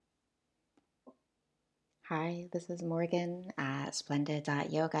Hi, this is Morgan at Splendid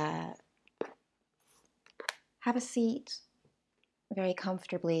Yoga. Have a seat, very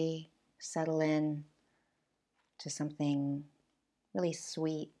comfortably settle in to something really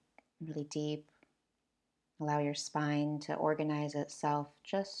sweet, really deep. Allow your spine to organize itself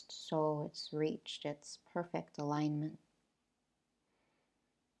just so it's reached its perfect alignment.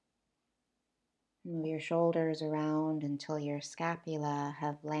 Move your shoulders around until your scapula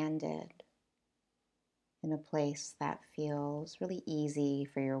have landed in a place that feels really easy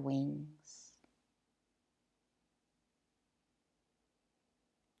for your wings.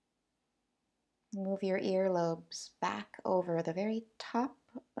 Move your earlobes back over the very top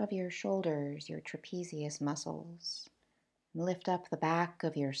of your shoulders, your trapezius muscles. Lift up the back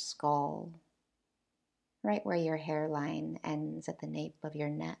of your skull, right where your hairline ends at the nape of your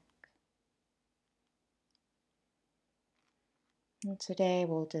neck. And today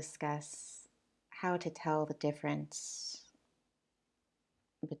we'll discuss how to tell the difference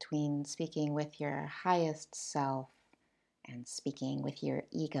between speaking with your highest self and speaking with your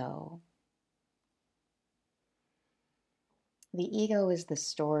ego. The ego is the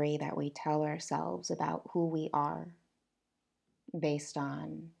story that we tell ourselves about who we are based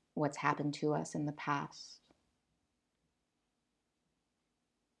on what's happened to us in the past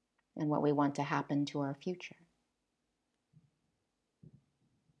and what we want to happen to our future.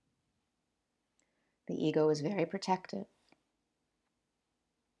 The ego is very protective.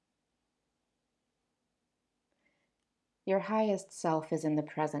 Your highest self is in the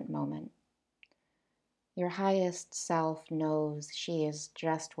present moment. Your highest self knows she is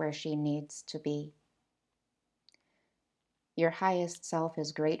just where she needs to be. Your highest self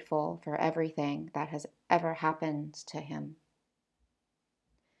is grateful for everything that has ever happened to him.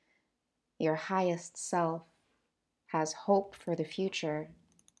 Your highest self has hope for the future,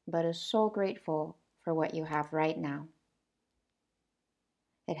 but is so grateful for what you have right now.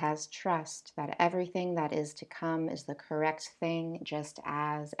 It has trust that everything that is to come is the correct thing, just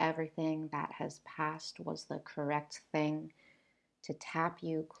as everything that has passed was the correct thing to tap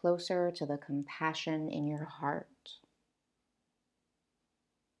you closer to the compassion in your heart.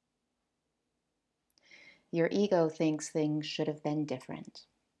 Your ego thinks things should have been different,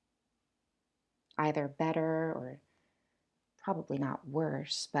 either better or probably not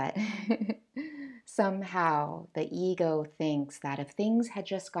worse, but somehow the ego thinks that if things had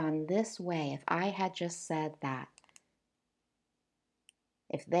just gone this way, if I had just said that,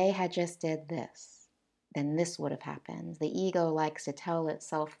 if they had just did this, then this would have happened. The ego likes to tell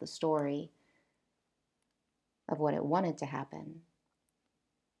itself the story of what it wanted to happen.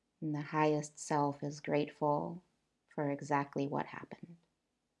 And the highest self is grateful for exactly what happened.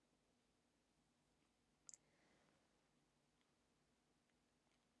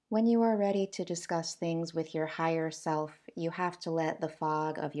 When you are ready to discuss things with your higher self, you have to let the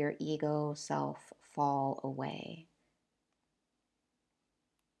fog of your ego self fall away.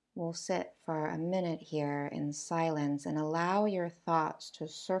 We'll sit for a minute here in silence and allow your thoughts to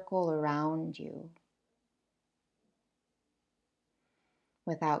circle around you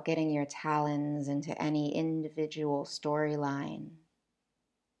without getting your talons into any individual storyline.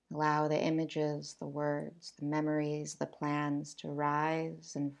 Allow the images, the words, the memories, the plans to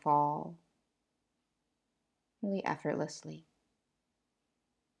rise and fall really effortlessly.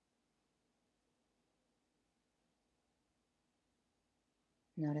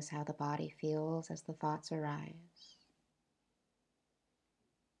 Notice how the body feels as the thoughts arise.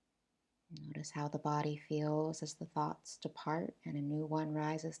 Notice how the body feels as the thoughts depart and a new one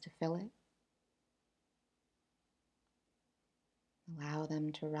rises to fill it. Allow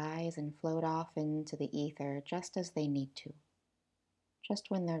them to rise and float off into the ether just as they need to, just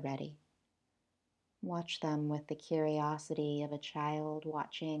when they're ready. Watch them with the curiosity of a child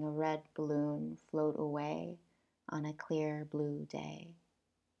watching a red balloon float away on a clear blue day.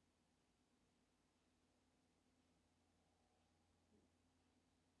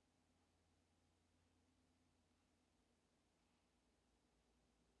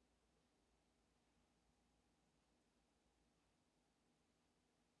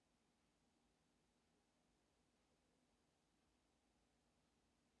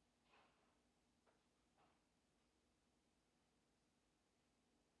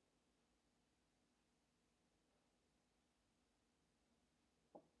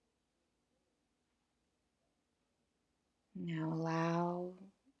 Now allow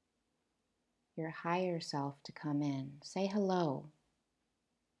your higher self to come in. Say hello.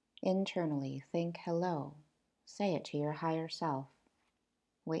 Internally, think hello. Say it to your higher self.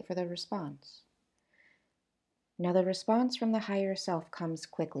 Wait for the response. Now, the response from the higher self comes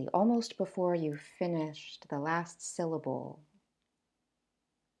quickly, almost before you've finished the last syllable.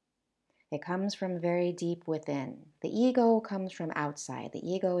 It comes from very deep within. The ego comes from outside. The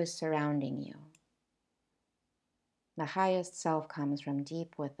ego is surrounding you. The highest self comes from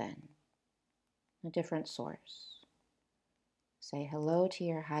deep within, a different source. Say hello to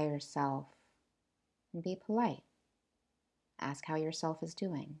your higher self and be polite. Ask how your self is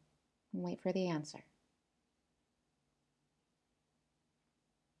doing and wait for the answer.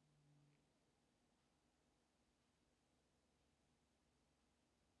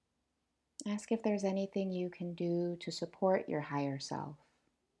 Ask if there's anything you can do to support your higher self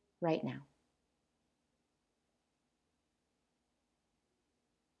right now.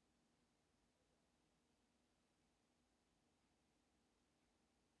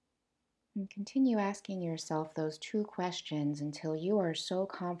 And continue asking yourself those two questions until you are so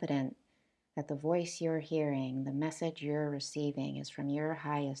confident that the voice you're hearing, the message you're receiving is from your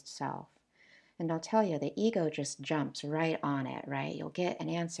highest self. And I'll tell you, the ego just jumps right on it, right? You'll get an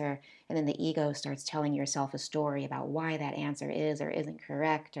answer, and then the ego starts telling yourself a story about why that answer is or isn't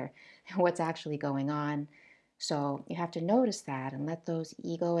correct or what's actually going on. So you have to notice that and let those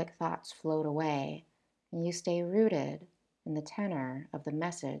egoic thoughts float away, and you stay rooted in the tenor of the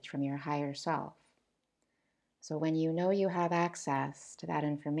message from your higher self. So when you know you have access to that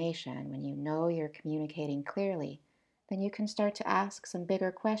information, when you know you're communicating clearly, then you can start to ask some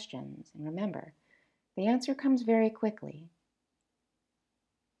bigger questions. And remember, the answer comes very quickly.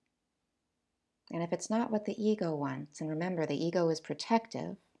 And if it's not what the ego wants, and remember the ego is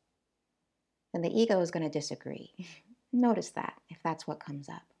protective, then the ego is going to disagree. Notice that if that's what comes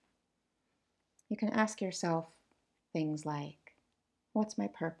up. You can ask yourself things like, what's my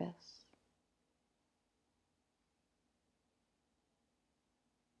purpose?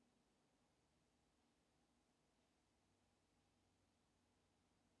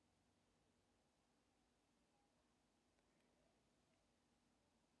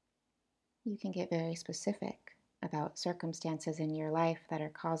 You can get very specific about circumstances in your life that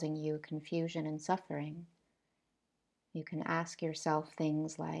are causing you confusion and suffering. You can ask yourself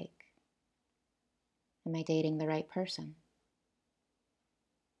things like, am I dating the right person?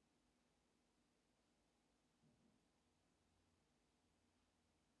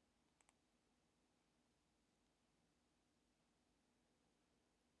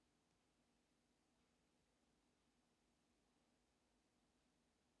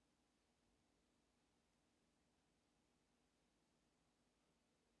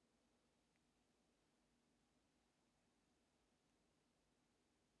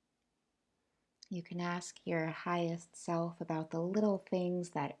 You can ask your highest self about the little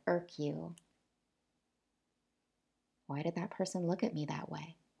things that irk you. Why did that person look at me that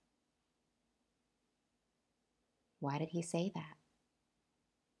way? Why did he say that?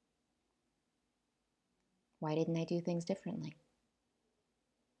 Why didn't I do things differently?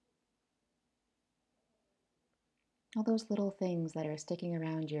 All those little things that are sticking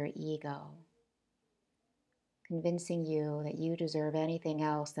around your ego, convincing you that you deserve anything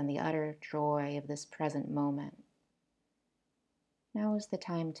else than the utter joy of this present moment. Now is the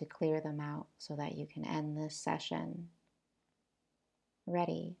time to clear them out so that you can end this session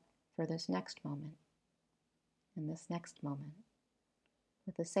ready for this next moment and this next moment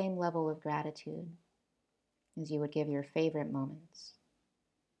with the same level of gratitude as you would give your favorite moments,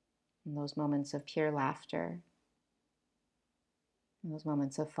 and those moments of pure laughter, and those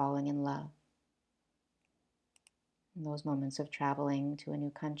moments of falling in love, and those moments of traveling to a new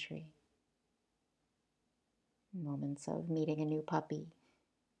country, moments of meeting a new puppy.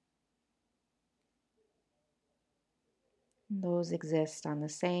 And those exist on the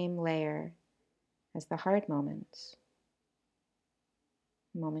same layer as the hard moments,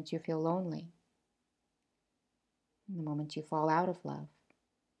 the moments you feel lonely, the moments you fall out of love,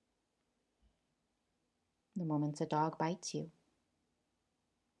 the moments a dog bites you.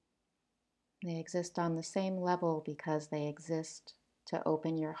 They exist on the same level because they exist to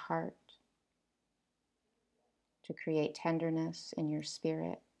open your heart, to create tenderness in your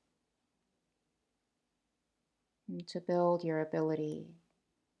spirit, and to build your ability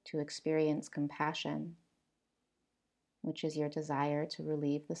to experience compassion, which is your desire to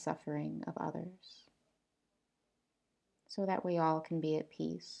relieve the suffering of others, so that we all can be at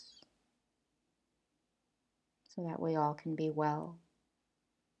peace, so that we all can be well,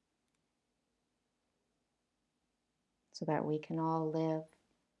 so that we can all live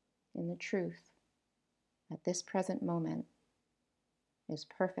in the truth that this present moment is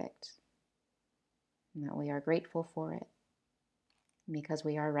perfect and that we are grateful for it because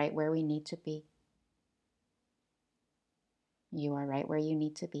we are right where we need to be. You are right where you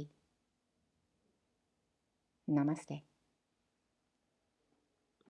need to be. Namaste.